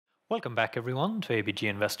Welcome back, everyone, to ABG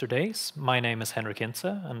Investor Days. My name is Henrik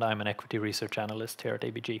Hintze, and I'm an equity research analyst here at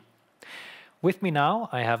ABG. With me now,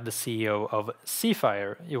 I have the CEO of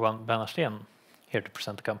Seafire, Johan Bernhardssten, here to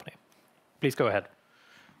present the company. Please go ahead.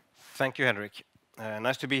 Thank you, Henrik.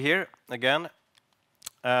 Nice to be here again.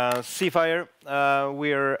 Seafire,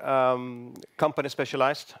 we're a company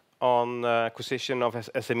specialized on acquisition of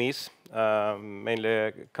SMEs,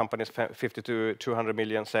 mainly companies 50 to 200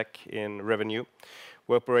 million SEK in revenue.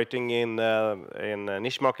 We're operating in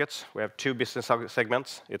niche markets. We have two business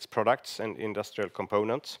segments. It's products and industrial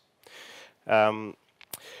components.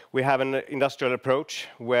 We have an industrial approach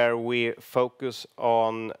where we focus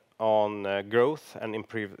on growth and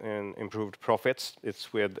improved profits.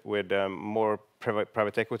 It's with more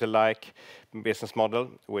private equity-like business model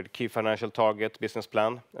with key financial target, business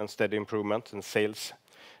plan, and steady improvement and sales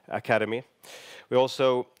academy. We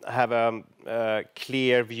also have a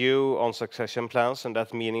clear view on succession plans, and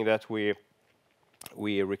that meaning that we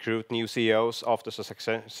recruit new CEOs after the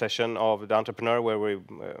succession of the entrepreneur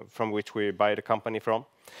from which we buy the company from.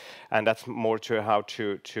 And that's more to how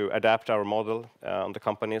to adapt our model on the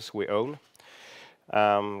companies we own.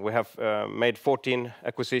 We have made 14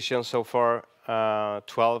 acquisitions so far,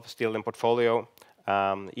 12 still in portfolio,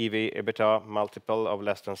 EV/EBITDA multiple of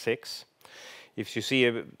less than 6. If you see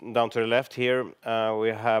down to the left here, we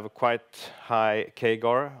have a quite high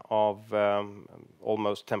CAGR of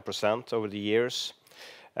almost 10% over the years.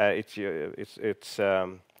 It's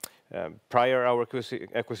prior our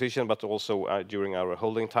acquisition, but also during our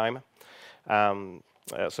holding time.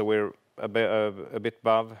 So we're a bit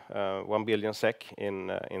above 1 billion SEK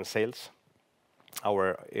in sales.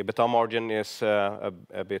 Our EBITDA margin is a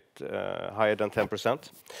bit higher than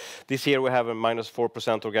 10%. This year we have a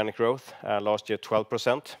 -4% organic growth. Last year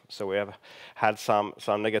 12%. So we have had some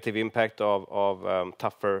negative impact of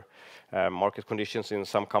tougher market conditions in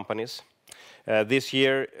some companies. This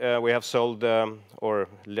year we have sold or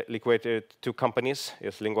liquidated 2 companies.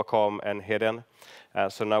 It's Linguacom and Heden.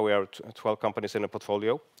 So now we have 12 companies in the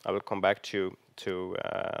portfolio. I will come back to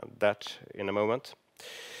that in a moment.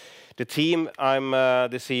 The team, I'm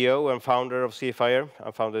the CEO and founder of Seafire.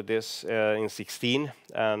 I founded this in 2016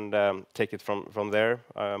 and take it from there.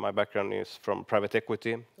 My background is from private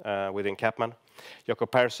equity within Capman. Jacob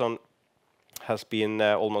Persson has been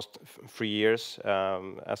almost 3 years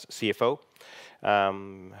as CFO.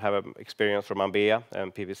 Have experience from Ambea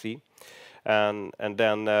and PwC. And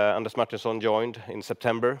then Anders Martinsson joined in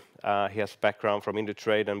September. He has background from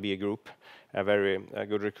Indutrade and BE Group, a very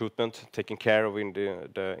good recruitment, taking care of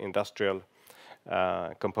the industrial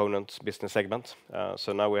components business segment.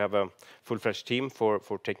 So now we have a full-fledged team for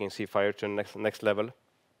taking Seafire to the next level.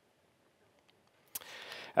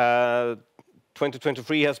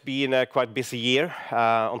 2023 has been a quite busy year.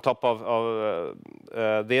 On top of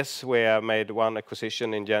this, we have made 1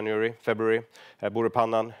 acquisition in February,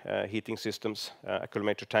 Borepannan heating systems,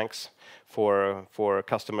 accumulator tanks for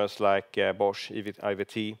customers like Bosch,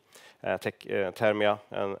 IVT, Thermia,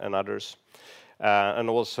 and others. And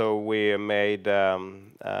also we made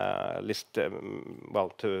list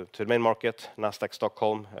to the main market, Nasdaq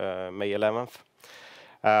Stockholm, May 11th.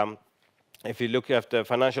 If you look at the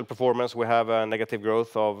financial performance, we have a negative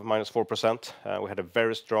growth of -4%. We had a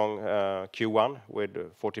very strong Q1 with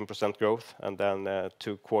 14% growth, and then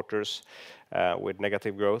 2 quarters with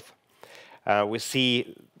negative growth. We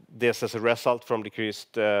see this as a result from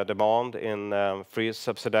decreased demand in 3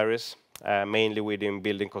 subsidiaries, mainly within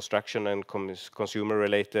building construction and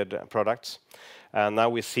consumer-related products. And now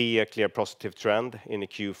we see a clear positive trend in the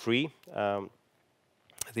Q3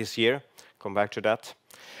 this year. Come back to that.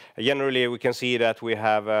 Generally, we can see that we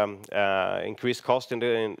have increased cost in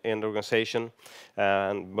the organization,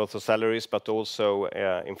 and both the salaries, but also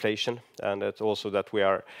inflation, and it's also that we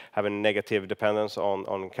have a negative dependence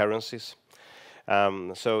on currencies.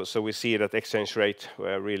 So we see that exchange rate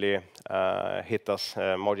really hit us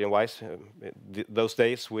margin-wise. Those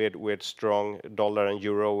days with strong dollar and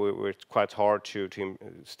euro, it's quite hard to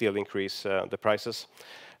still increase the prices.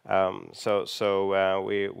 So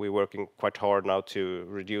we're working quite hard now to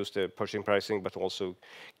reduce the purchasing pricing, but also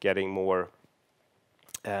getting more,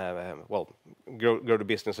 grow the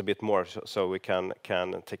business a bit more, so we can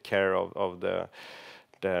take care of the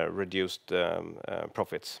reduced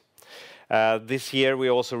profits. This year we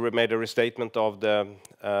also made a restatement of the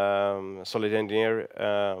Solid Engineer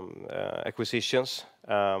acquisitions.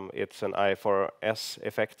 It's an IFRS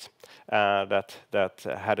effect that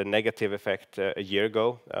had a negative effect a year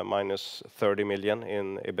ago, minus 30 million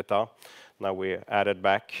in EBITDA. Now we added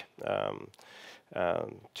back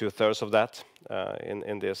 2/3 of that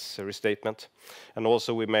in this restatement. And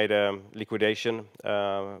also we made a liquidation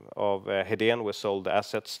of Hedén. We sold the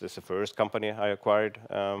assets. This is the first company I acquired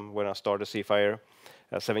when I started Seafire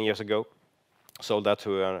 7 years ago. Sold that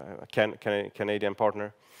to a Canadian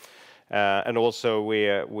partner. And also we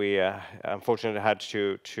unfortunately had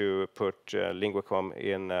to put Linguacom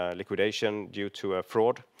in liquidation due to a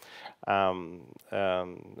fraud. And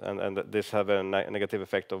this had a negative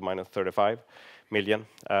effect of -35 million.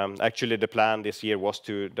 Actually, the plan this year was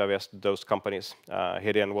to divest those companies.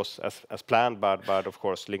 Hedén was as planned, but of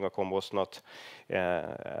course, Linguacom was not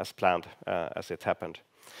as planned as it happened.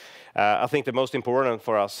 I think the most important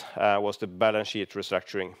for us was the balance sheet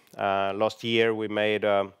restructuring. Last year, we made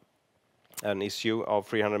an issue of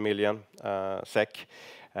 300 million SEK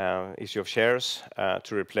issue of shares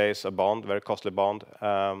to replace a bond, very costly bond,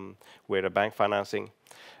 with a bank financing.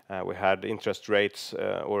 We had interest rates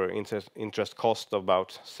or interest cost of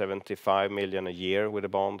about 75 million a year with a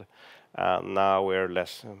bond. Now we're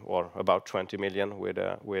less or about 20 million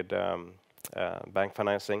with bank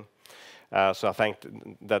financing. So I think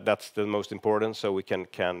that's the most important, so we can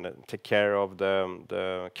take care of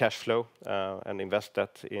the cash flow and invest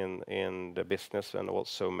that in the business and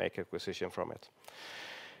also make acquisition from it.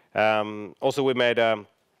 Also, we made a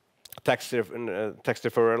tax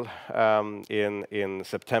deferral in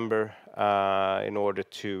September in order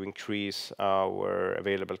to increase our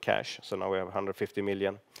available cash. So now we have 150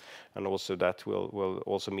 million, and also that will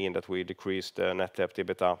also mean that we decrease the net debt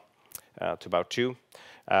EBITDA to about 2.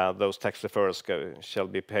 Those tax deferrals shall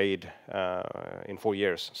be paid in 4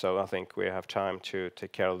 years. So I think we have time to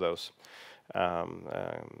take care of those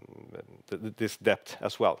this debt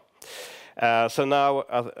as well. So now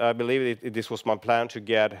I believe this was my plan to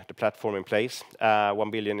get the platform in place,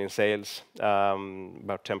 1 billion in sales,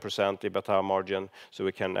 about 10% EBITDA margin, so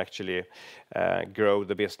we can actually grow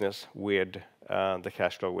the business with the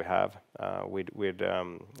cash flow we have, with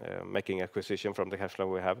making acquisition from the cash flow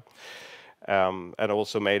we have. And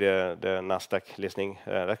also made the Nasdaq listing.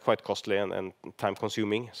 That's quite costly and time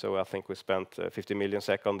consuming, so I think we spent 50 million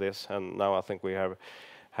SEK on this, and now I think we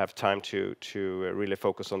have time to really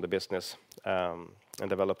focus on the business and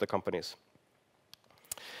develop the companies.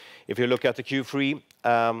 If you look at the Q3,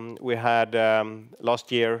 we had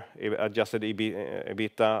last year adjusted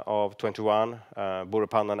EBITDA of 21.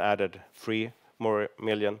 Burepannan added 3 more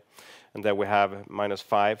million, and then we have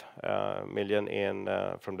 -5 million in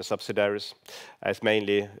from the subsidiaries. It's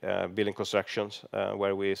mainly building constructions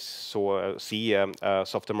where we see a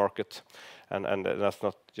softer market, and that's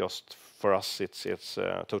not just for us, it's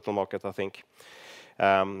total market, I think.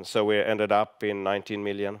 So we ended up in 19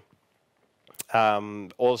 million.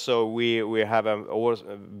 Also, we have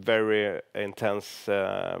very intense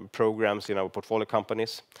programs in our portfolio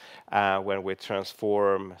companies when we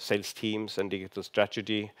transform sales teams and digital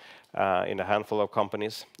strategy in a handful of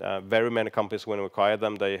companies. Very many companies, when we acquire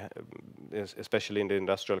them, they, especially in the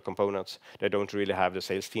industrial components, they don't really have the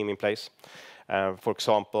sales team in place. For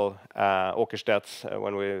example, Åkerstedts,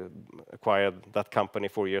 when we acquired that company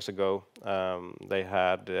 4 years ago, they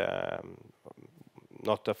had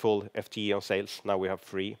not a full FTE on sales. Now we have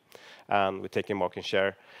 3, and we're taking market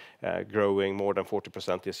share, growing more than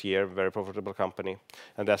 40% this year. Very profitable company,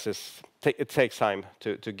 and it takes time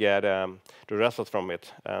to get the results from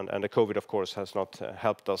it. And the COVID, of course, has not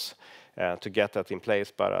helped us to get that in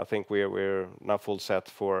place, but I think we're now full set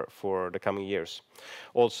for the coming years.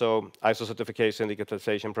 Also, ISO certification,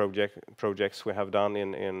 digitalization projects we have done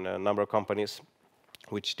in a number of companies,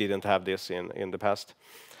 which didn't have this in the past.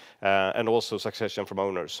 And also succession from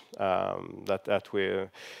owners, that we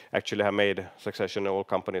actually have made succession in all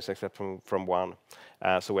companies except from one.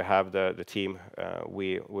 So we have the team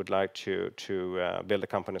we would like to build the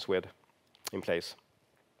companies with in place.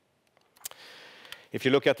 If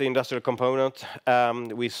you look at the industrial component,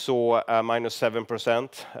 we saw a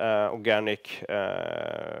 -7% organic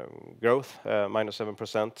growth,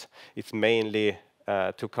 -7%. It's mainly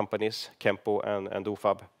 2 companies, Kempo and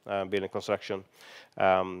Dofab, building construction.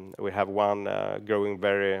 We have growing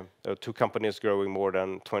 2 companies growing more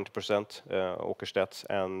than 20%, Åkerstedts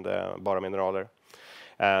and Bara Mineraler.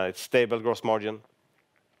 It's stable gross margin.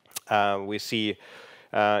 We see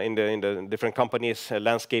in the different companies,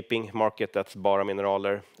 landscaping market, that's Bara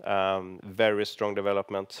Mineraler. Very strong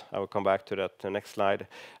development. I will come back to that the next slide.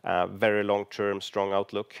 Very long-term, strong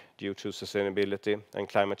outlook due to sustainability and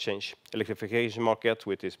climate change. Electrification market,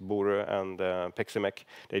 which is Bure and Peximek,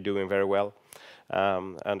 they're doing very well.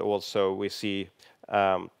 And also we see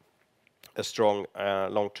a strong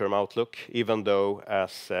long-term outlook, even though,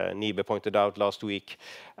 as Nibe pointed out last week,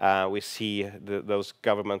 we see those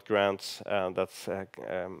government grants that's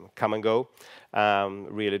come and go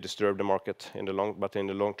really disturb the market in the long. But in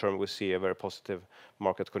the long term, we see a very positive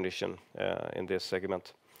market condition in this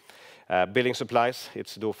segment. Building supplies,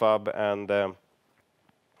 it's Dofab and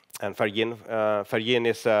Fergin. Fergin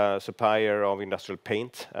is a supplier of industrial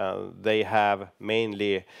paint. They have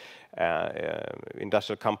mainly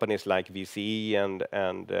industrial companies like VCE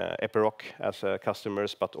and Epiroc as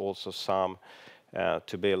customers, but also some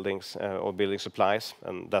to buildings or building supplies,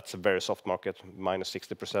 and that's a very soft market, minus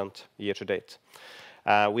 60% year to date.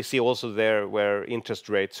 We see also there where interest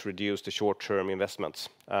rates reduce the short-term investments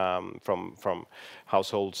from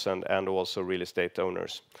households and also real estate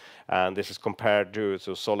owners. And this is compared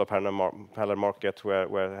to solar panel market where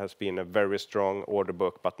there has been a very strong order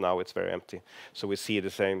book, but now it's very empty. So we see the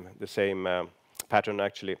same pattern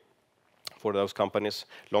actually for those companies.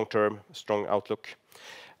 Long-term, strong outlook.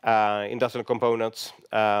 Industrial components,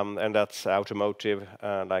 and that's automotive,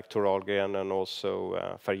 like Toralgen and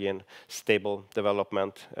also Fergin, stable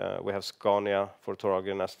development. We have Scania for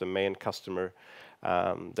Toralgen as the main customer.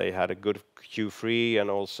 They had a good Q3 and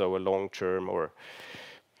also a long-term or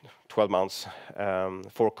 12 months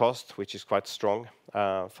forecast, which is quite strong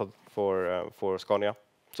for Scania.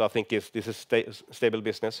 So I think this is stable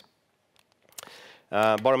business.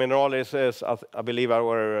 Bara Mineral is I believe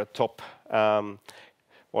our top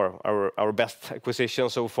or our best acquisition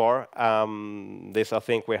so far. This I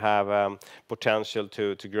think we have potential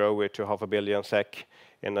to grow it to 500 million SEK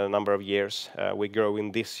in a number of years. We grow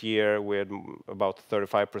in this year with about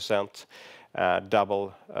 35%,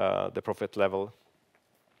 double the profit level,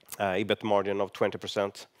 EBIT margin of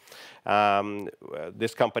 20%.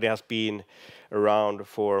 This company has been around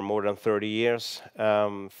for more than 30 years,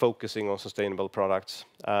 focusing on sustainable products.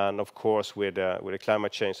 And of course, with the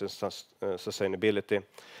climate change and sustainability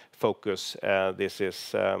focus, this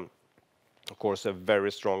is, of course, a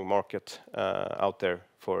very strong market out there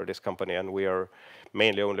for this company. And we are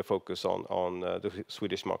mainly only focused on the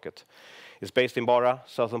Swedish market. It's based in Bara,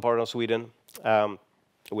 southern part of Sweden.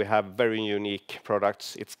 We have very unique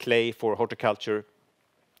products. It's clay for horticulture.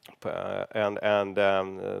 And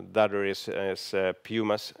the other is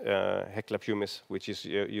pumice, Hecla pumice, which is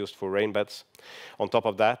used for rain beds. On top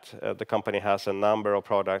of that, the company has a number of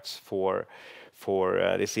products for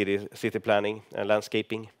the city planning and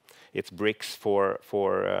landscaping. It's bricks for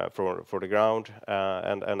the ground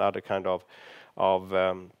and other kind of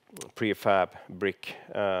prefab brick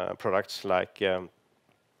products like.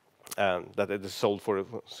 That it is sold for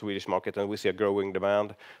the Swedish market, and we see a growing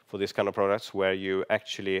demand for this kind of products where you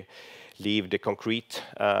actually leave the concrete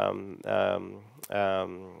kind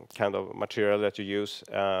of material that you use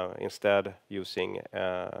instead using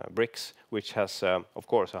bricks, which has of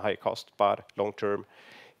course a high cost, but long term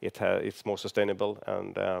it's more sustainable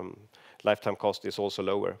and lifetime cost is also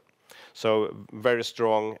lower. So very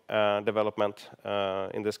strong development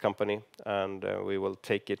in this company, and we will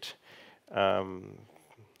take it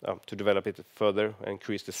to develop it further,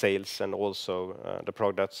 increase the sales and also the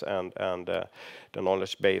products and the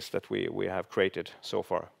knowledge base that we have created so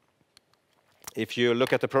far. If you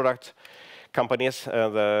look at the product companies,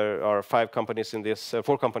 there are 5 companies in this,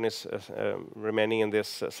 4 companies remaining in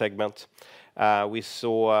this segment. We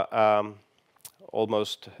saw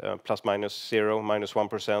almost plus minus 0, minus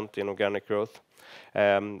 1% in organic growth.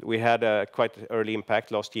 We had a quite early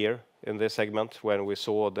impact last year in this segment when we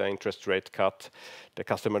saw the interest rate cut, the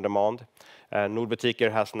customer demand.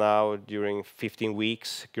 Nordbutiker has now, during 15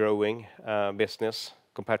 weeks, growing business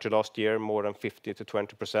compared to last year, more than 50 to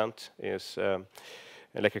 20% is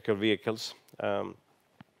electrical vehicles.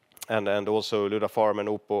 And also Luda Farm and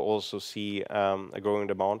Oppo also see a growing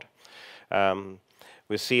demand.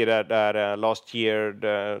 We see that last year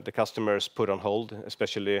the customers put on hold,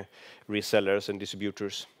 especially resellers and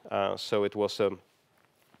distributors. So it was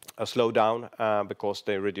a slowdown because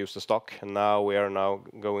they reduced the stock, and now we are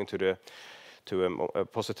going to a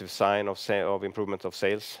positive sign of improvement of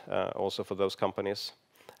sales also for those companies.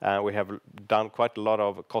 We have done quite a lot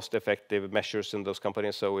of cost-effective measures in those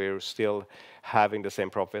companies, so we're still having the same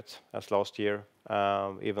profit as last year,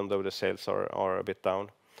 even though the sales are a bit down.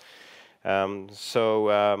 I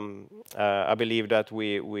believe that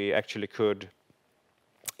we actually could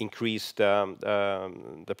increase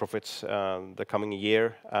the profits the coming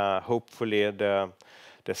year. Hopefully the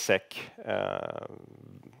SEK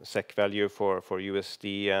value for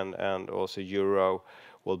USD and also euro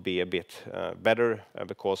will be a bit better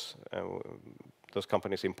because those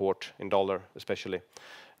companies import in dollar especially.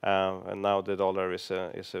 And now the dollar is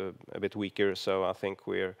a bit weaker, so I think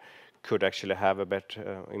we're could actually have a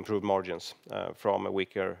better improved margins from a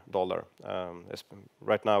weaker dollar.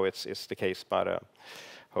 Right now it's the case, but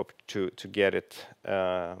hope to get it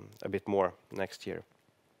a bit more next year.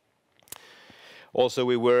 Also,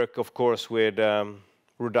 we work, of course, with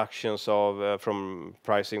reductions of from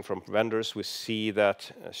pricing from vendors. We see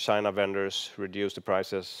that China vendors reduce the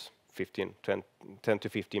prices 10 to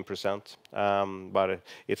 15%, but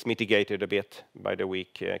it's mitigated a bit by the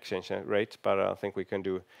weak exchange rate, but I think we can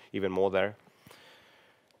do even more there.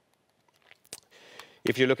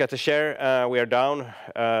 If you look at the share, we are down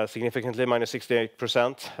significantly, minus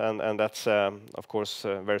 68%, and that's of course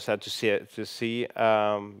very sad to see.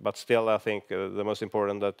 But still, I think the most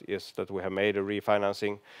important is that we have made a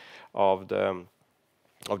refinancing of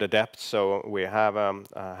the debt. So we have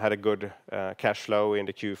had a good cash flow in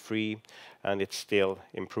the Q3, and it's still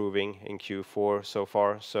improving in Q4 so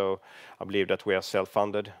far. So I believe that we are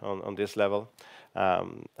self-funded on this level,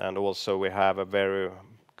 and also we have a very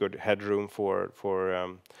good headroom for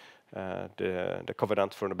the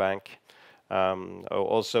covenant from the bank.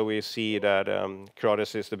 Also, we see that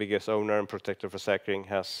Croatia is the biggest owner, and Protector Försäkring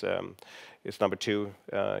is number 2,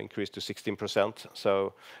 increased to 16%.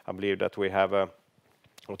 So I believe that we have a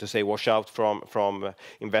washout from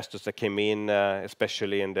investors that came in,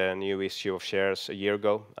 especially in the new issue of shares a year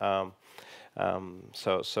ago.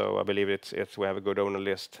 So I believe we have a good owner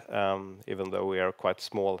list, even though we are a quite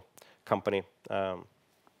small company.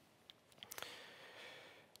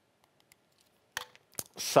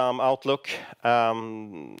 Some outlook.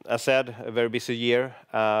 As said, a very busy year.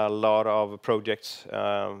 A lot of projects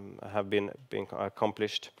have been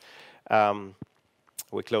accomplished.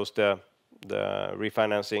 We closed the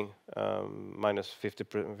refinancing, minus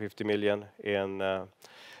 50 million in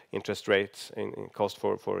interest rates, in cost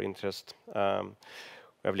for interest. We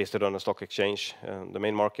have listed on the stock exchange, the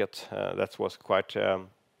main market. That was quite.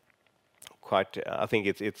 I think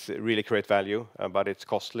it's really great value, but it's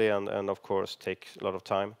costly and of course takes a lot of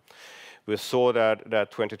time. We saw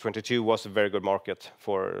that 2022 was a very good market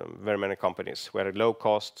for very many companies. We had low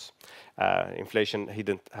costs, inflation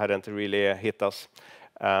hadn't really hit us,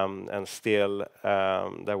 and still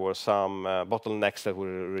there were some bottlenecks that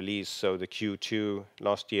were released. So the Q2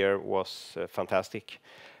 last year was fantastic.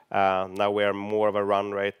 Now we are more of a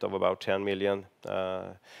run rate of about 10 million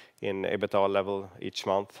in EBITDA level each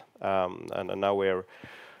month, and now we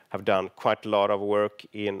have done quite a lot of work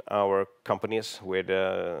in our companies with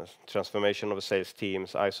transformation of the sales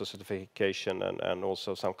teams, ISO certification, and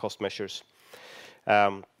also some cost measures.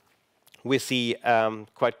 We see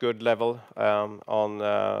quite good level on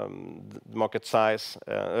the market side,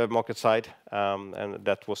 and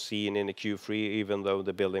that was seen in the Q3, even though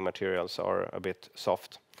the building materials are a bit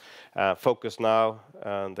soft. Focus now,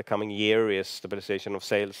 the coming year, is stabilization of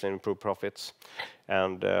sales and improved profits,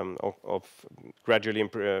 and of gradually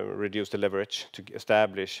reduce the leverage to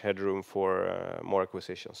establish headroom for more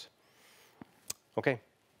acquisitions. Okay,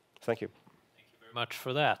 thank you. Thank you very much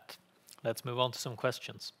for that. Let's move on to some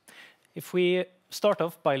questions. If we start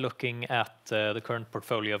off by looking at the current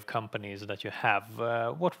portfolio of companies that you have,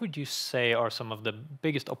 what would you say are some of the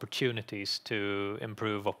biggest opportunities to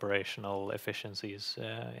improve operational efficiencies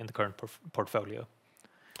in the current portfolio?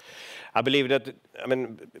 I believe that, I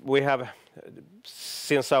mean, we have,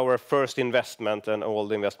 since our first investment and all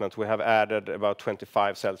the investments, we have added about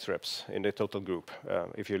 25 sales reps in the total group,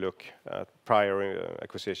 if you look at prior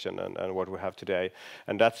acquisition and what we have today.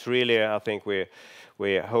 And that's really, I think we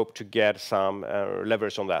hope to get some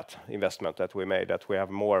leverage on that investment that we made, that we have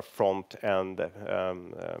more front-end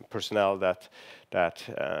personnel that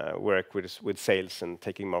work with sales and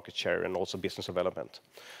taking market share and also business development.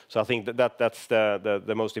 So I think that's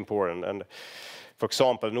the most important. And for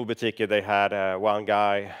example, Nordbutiker, they had one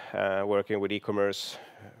guy working with e-commerce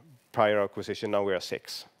prior acquisition. Now we are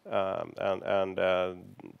 6, and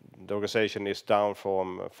the organization is down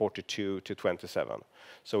from 42 to 27.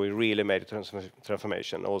 So we really made a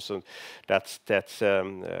transformation. Also, that's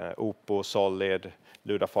Oppo, Solid,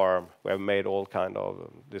 Luda Farm. We have made all kind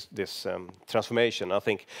of this transformation. I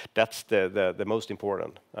think that's the most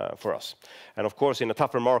important for us. And of course, in a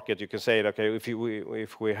tougher market, you can say, okay,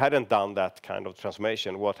 if we hadn't done that kind of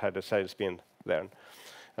transformation, what had the sales been then?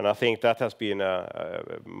 And I think that has been a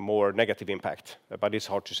more negative impact, but it's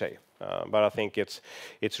hard to say. But I think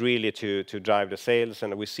it's really to drive the sales,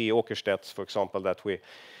 and we see Åkerstedt, for example, that we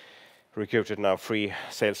recruited now 3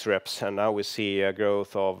 sales reps, and now we see a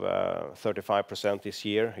growth of 35% this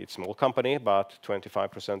year. It's a small company, but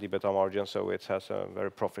 25% EBITDA margin, so it has a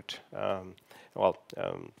very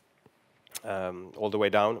all the way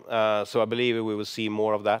down. So I believe we will see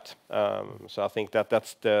more of that. So I think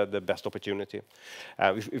that's the best opportunity.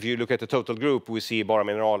 If you look at the total group, we see Bara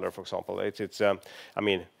Mineraler, for example. I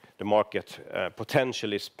mean, the market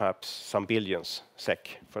potential is perhaps some billions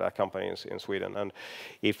SEK for that company in Sweden. And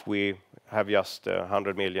if we have just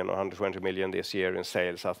 100 million or 120 million this year in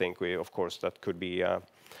sales, I think of course, that could be a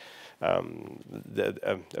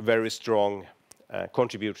very strong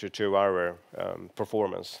contributor to our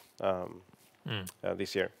performance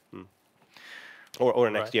this year, or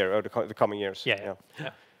next year, or the coming years. Yeah.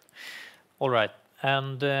 All right.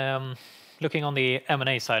 And looking on the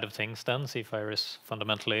M&A side of things, then Seafire is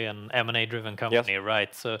fundamentally an M&A-driven company, Yes.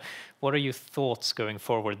 right? So, what are your thoughts going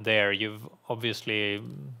forward there? You've obviously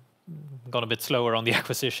gone a bit slower on the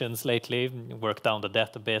acquisitions lately, worked down the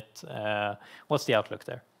debt a bit. What's the outlook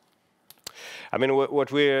there? I mean,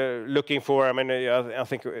 what we're looking for, I mean, I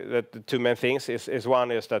think that the two main things is one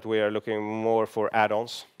is that we are looking more for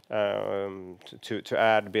add-ons to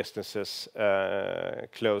add businesses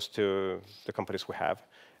close to the companies we have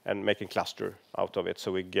and making cluster out of it,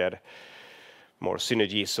 so we get more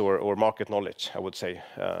synergies or market knowledge, I would say,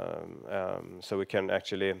 so we can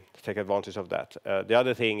actually take advantage of that. The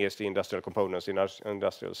other thing is the industrial components in our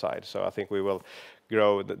industrial side. So I think we will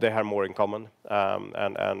grow. They have more in common,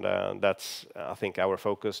 and that's I think our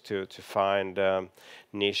focus to find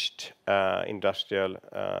niched industrial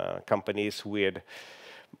companies with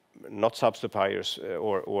not sub-suppliers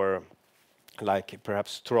or like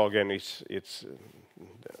perhaps Trogen it's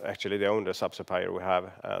actually the only sub-supplier we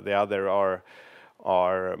have. The other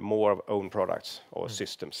are more of own products or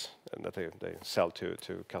systems that they sell to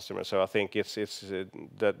customers. So I think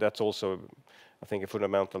that's also I think a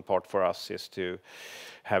fundamental part for us is to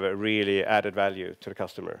have a really added value to the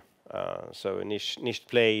customer. So a niche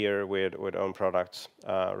player with own products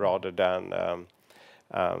rather than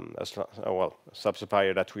a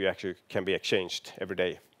sub-supplier that we actually can be exchanged every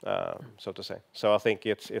day, so to say. So I think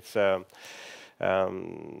it's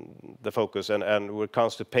the focus. And when it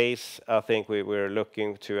comes to pace, I think we're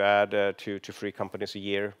looking to add 2 to 3 companies a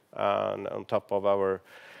year on top of our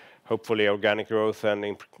hopefully organic growth and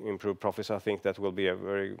improve profits. I think that will be a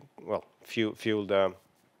very fuel the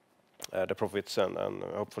profits and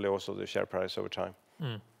hopefully also the share price over time.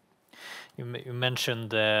 You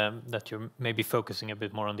mentioned that you're maybe focusing a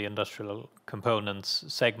bit more on the industrial components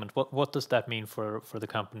segment. What does that mean for the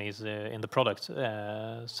companies in the product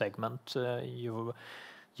segment?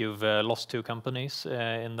 You've lost 2 companies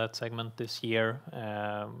in that segment this year.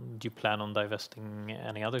 Do you plan on divesting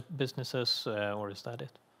any other businesses, or is that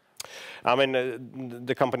it? I mean,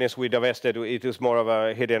 the companies we divested, it was more of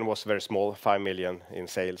a hidden, was very small, 5 million in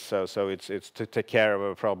sales. So it's to take care of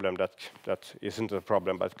a problem that isn't a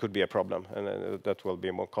problem, but could be a problem, and that will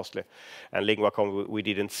be more costly. And LinguaCom, we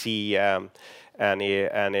didn't see any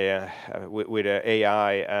with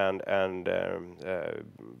AI and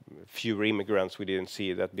fewer immigrants, we didn't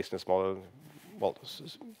see that business model. Well,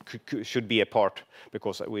 should be a part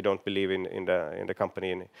because we don't believe in the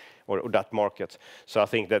company or that market. So I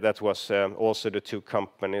think that was also the 2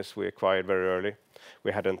 companies we acquired very early.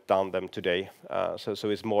 We hadn't done them today, so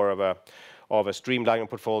it's more of a streamlining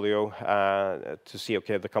portfolio to see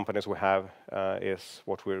the companies we have is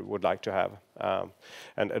what we would like to have.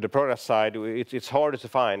 And at the product side, it's harder to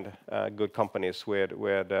find good companies with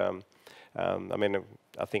I mean,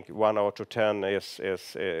 I think 1 out of 10 is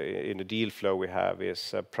in the deal flow we have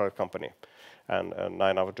is a product company, and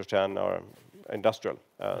 9 out of 10 are industrial.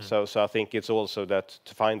 So I think it's also that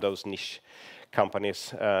to find those niche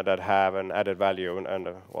companies that have an added value and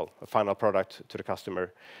a final product to the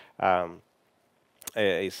customer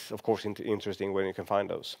is of course interesting when you can find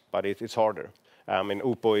those, but it's harder. I mean,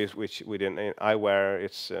 Upo is which within eyewear,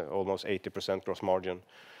 it's almost 80% gross margin.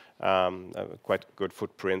 Quite good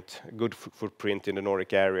footprint in the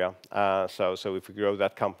Nordic area. So if we grow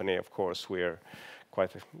that company, of course, we're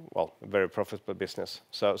quite a very profitable business.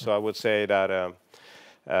 So I would say that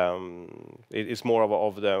it's more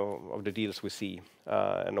of the deals we see,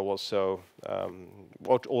 and also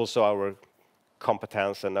our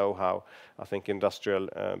competence and know-how. I think industrial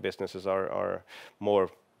businesses are more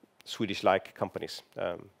Swedish-like companies.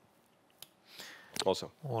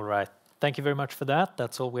 Also. All right. Thank you very much for that.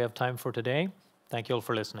 That's all we have time for today. Thank you all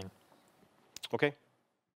for listening. Okay.